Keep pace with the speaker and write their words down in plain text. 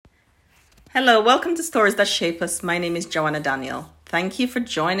Hello, welcome to Stories That Shape Us. My name is Joanna Daniel. Thank you for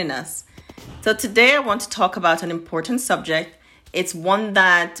joining us. So today I want to talk about an important subject. It's one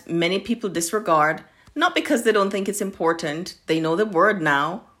that many people disregard, not because they don't think it's important. They know the word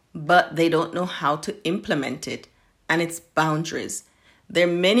now, but they don't know how to implement it. And it's boundaries. There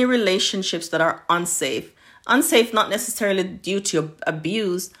are many relationships that are unsafe. Unsafe not necessarily due to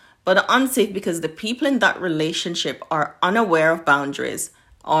abuse, but unsafe because the people in that relationship are unaware of boundaries,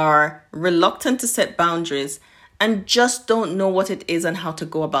 are reluctant to set boundaries, and just don't know what it is and how to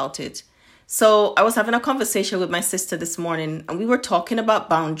go about it. So I was having a conversation with my sister this morning, and we were talking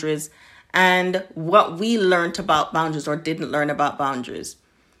about boundaries and what we learned about boundaries or didn't learn about boundaries.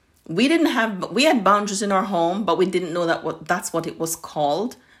 We had boundaries in our home, but we didn't know that's what it was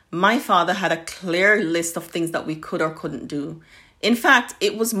called. My father had a clear list of things that we could or couldn't do. In fact,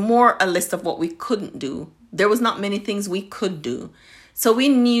 it was more a list of what we couldn't do. There was not many things we could do. So we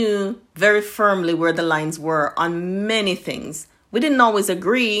knew very firmly where the lines were on many things. We didn't always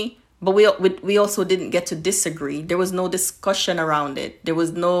agree, but we also didn't get to disagree. There was no discussion around it. It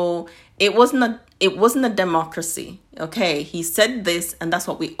wasn't a democracy. Okay, he said this and that's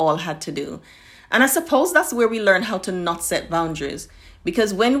what we all had to do. And I suppose that's where we learned how to not set boundaries.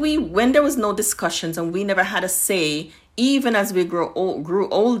 Because when there was no discussions and we never had a say, even as we grew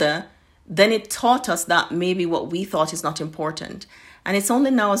older, then it taught us that maybe what we thought is not important. And it's only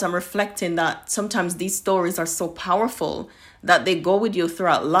now as I'm reflecting that sometimes these stories are so powerful that they go with you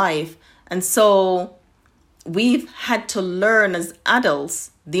throughout life. And so we've had to learn as adults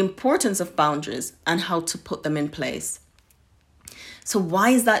the importance of boundaries and how to put them in place. So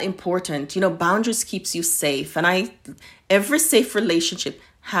why is that important? Boundaries keeps you safe. And every safe relationship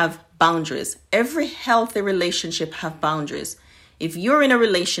have boundaries. Every healthy relationship have boundaries. If you're in a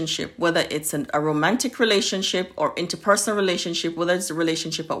relationship, whether it's a romantic relationship or interpersonal relationship, whether it's a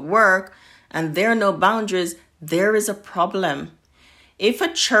relationship at work, and there are no boundaries, there is a problem. If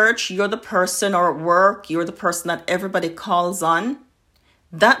at church, you're the person, or at work, you're the person that everybody calls on,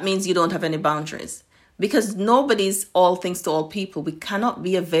 that means you don't have any boundaries. Because nobody's all things to all people. We cannot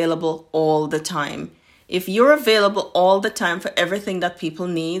be available all the time. If you're available all the time for everything that people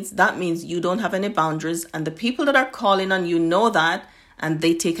need, that means you don't have any boundaries. And the people that are calling on you know that, and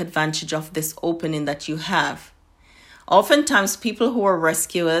they take advantage of this opening that you have. Oftentimes, people who are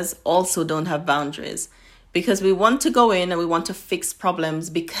rescuers also don't have boundaries because we want to go in and we want to fix problems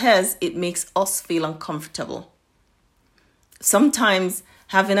because it makes us feel uncomfortable. Sometimes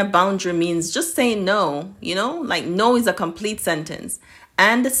having a boundary means just saying no, like no is a complete sentence.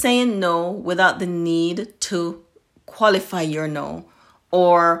 And saying no without the need to qualify your no,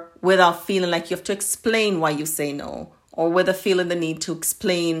 or without feeling like you have to explain why you say no, or without feeling the need to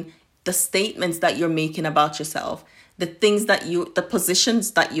explain the statements that you're making about yourself, the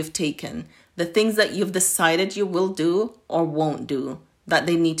positions that you've taken, the things that you've decided you will do or won't do, that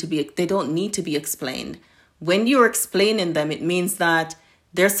they don't need to be explained. When you're explaining them, it means that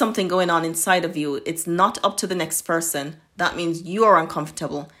there's something going on inside of you. It's not up to the next person. That means you are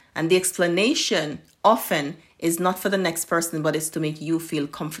uncomfortable. And the explanation often is not for the next person, but it's to make you feel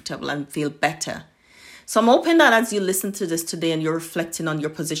comfortable and feel better. So I'm hoping that as you listen to this today and you're reflecting on your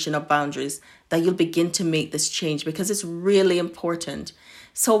position of boundaries, that you'll begin to make this change because it's really important.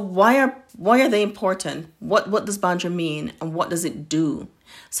 So why are they important? What does boundary mean and what does it do?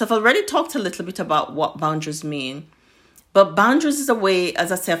 So I've already talked a little bit about what boundaries mean. But boundaries is a way,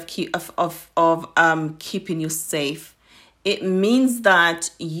 as I said, of keeping you safe. It means that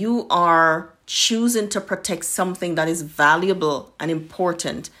you are choosing to protect something that is valuable and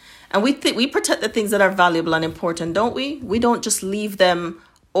important. And we protect the things that are valuable and important, don't we? We don't just leave them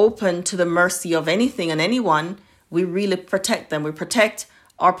open to the mercy of anything and anyone. We really protect them. We protect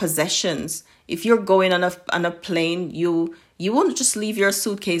our possessions. If you're going on a plane, you won't just leave your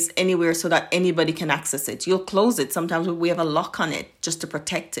suitcase anywhere so that anybody can access it. You'll close it. Sometimes we have a lock on it just to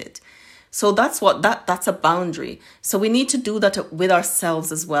protect it. So that's a boundary. So we need to do that with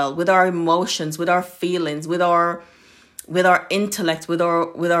ourselves as well, with our emotions, with our feelings, with our intellect, with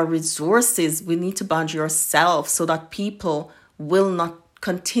our resources. We need to boundary ourselves so that people will not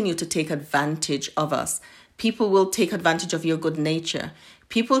continue to take advantage of us. People will take advantage of your good nature.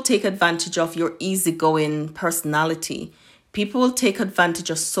 People take advantage of your easygoing personality. People will take advantage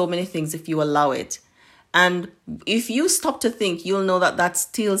of so many things if you allow it. And if you stop to think, you'll know that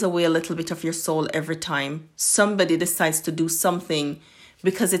steals away a little bit of your soul every time somebody decides to do something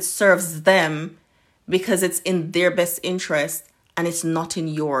because it serves them, because it's in their best interest and it's not in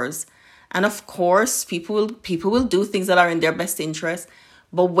yours. And of course, people will do things that are in their best interest.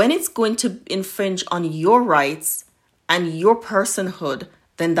 But when it's going to infringe on your rights and your personhood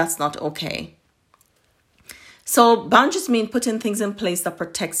then that's not okay. So boundaries mean putting things in place that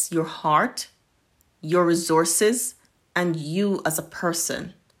protects your heart, your resources, and you as a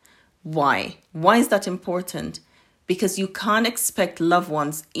person. Why? Why is that important? Because you can't expect loved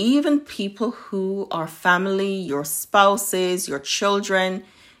ones, even people who are family, your spouses, your children,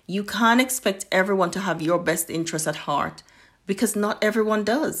 you can't expect everyone to have your best interest at heart, because not everyone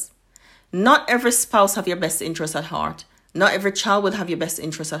does. Not every spouse have your best interest at heart. Not every child will have your best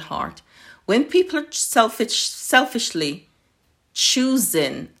interest at heart. When people are selfishly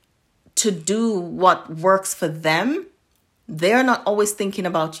choosing to do what works for them, they're not always thinking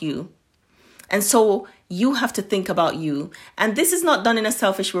about you. And so you have to think about you. And this is not done in a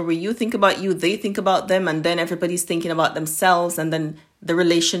selfish way where you think about you, they think about them, and then everybody's thinking about themselves. And then the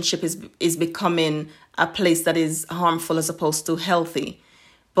relationship is becoming a place that is harmful as opposed to healthy.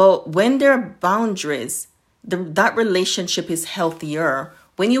 But when there are boundaries, that relationship is healthier.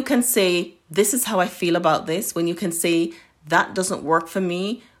 When you can say, this is how I feel about this. When you can say, that doesn't work for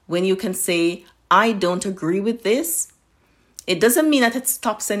me. When you can say, I don't agree with this. It doesn't mean that it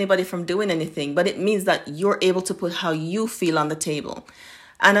stops anybody from doing anything, but it means that you're able to put how you feel on the table.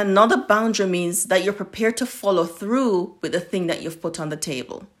 And another boundary means that you're prepared to follow through with the thing that you've put on the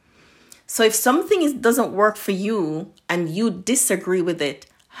table. So if something doesn't work for you and you disagree with it,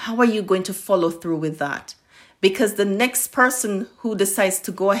 how are you going to follow through with that? Because the next person who decides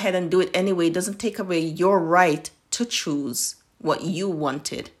to go ahead and do it anyway doesn't take away your right to choose what you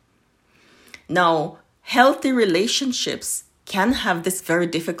wanted. Now, healthy relationships can have this very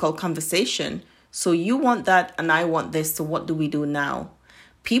difficult conversation. So you want that and I want this. So what do we do now?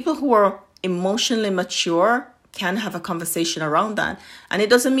 People who are emotionally mature can have a conversation around that. And it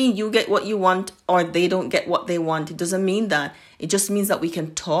doesn't mean you get what you want or they don't get what they want. It doesn't mean that. It just means that we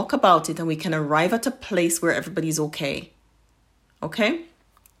can talk about it and we can arrive at a place where everybody's okay. Okay?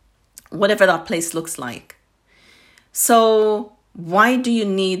 Whatever that place looks like. So why do you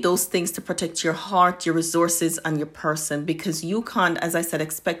need those things to protect your heart, your resources, and your person? Because you can't, as I said,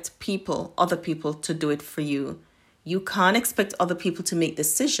 expect other people to do it for you. You can't expect other people to make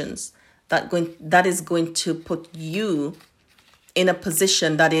decisions that is going to put you in a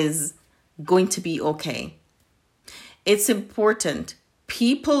position that is going to be okay. It's important.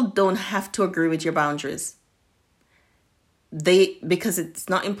 People don't have to agree with your boundaries. Because it's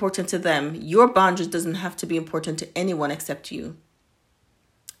not important to them. Your boundaries doesn't have to be important to anyone except you.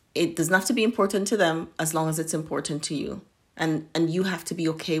 It doesn't have to be important to them as long as it's important to you. And you have to be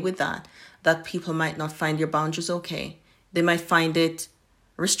okay with that people might not find your boundaries okay. They might find it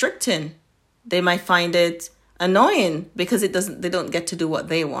restricting. They might find it annoying because they don't get to do what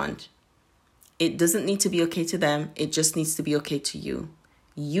they want. It doesn't need to be okay to them. It just needs to be okay to you.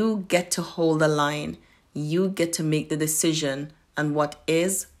 You get to hold the line. You get to make the decision on what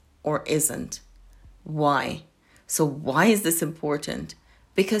is or isn't. Why? So why is this important?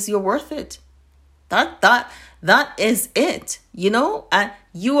 Because you're worth it. That is it. And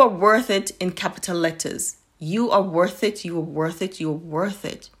you are worth it in capital letters. You are worth it. You are worth it. You are worth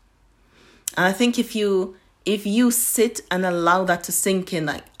it. And I think if you sit and allow that to sink in,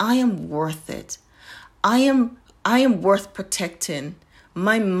 like, I am worth it. I am worth protecting.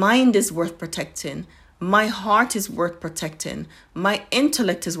 My mind is worth protecting. My heart is worth protecting. My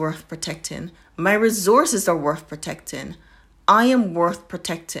intellect is worth protecting. My resources are worth protecting. I am worth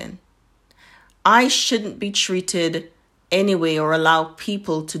protecting. I shouldn't be treated anyway or allow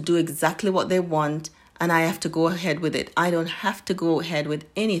people to do exactly what they want and I have to go ahead with it. I don't have to go ahead with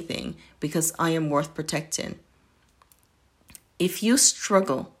anything because I am worth protecting. If you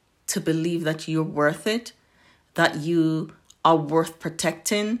struggle to believe that you're worth it, that you are worth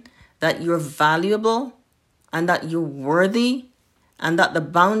protecting, that you're valuable, and that you're worthy, and that the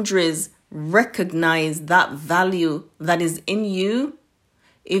boundaries recognize that value that is in you,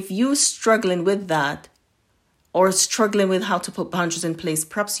 if you're struggling with that or struggling with how to put boundaries in place,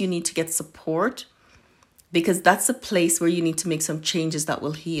 perhaps you need to get support because that's a place where you need to make some changes that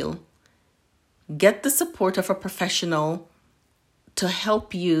will heal. Get the support of a professional to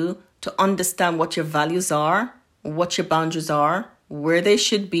help you to understand what your values are, what your boundaries are, where they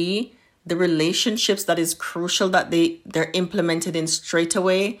should be, the relationships that is crucial that they're implemented in straight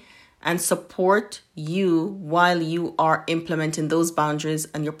away, and support you while you are implementing those boundaries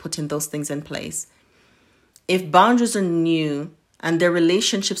and you're putting those things in place. If boundaries are new and there are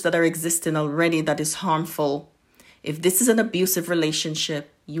relationships that are existing already that is harmful, if this is an abusive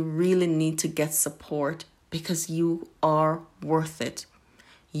relationship, you really need to get support because you are worth it.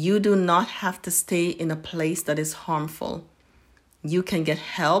 You do not have to stay in a place that is harmful. You can get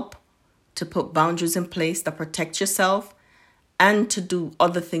help to put boundaries in place that protect yourself and to do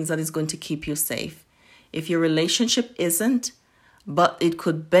other things that is going to keep you safe. If your relationship isn't, but it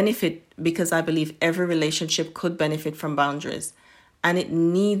could benefit, because I believe every relationship could benefit from boundaries, and it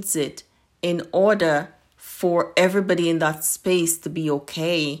needs it in order for everybody in that space to be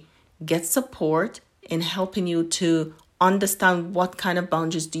okay. Get support in helping you to understand what kind of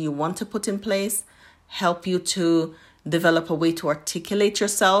boundaries do you want to put in place, help you to develop a way to articulate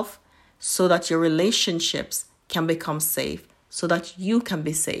yourself so that your relationships can become safe, so that you can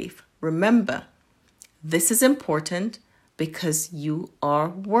be safe. Remember, this is important because you are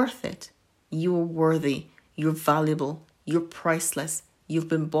worth it. You are worthy. You're valuable. You're priceless. You've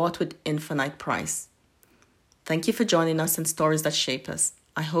been bought with infinite price. Thank you for joining us in Stories That Shape Us.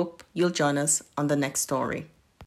 I hope you'll join us on the next story.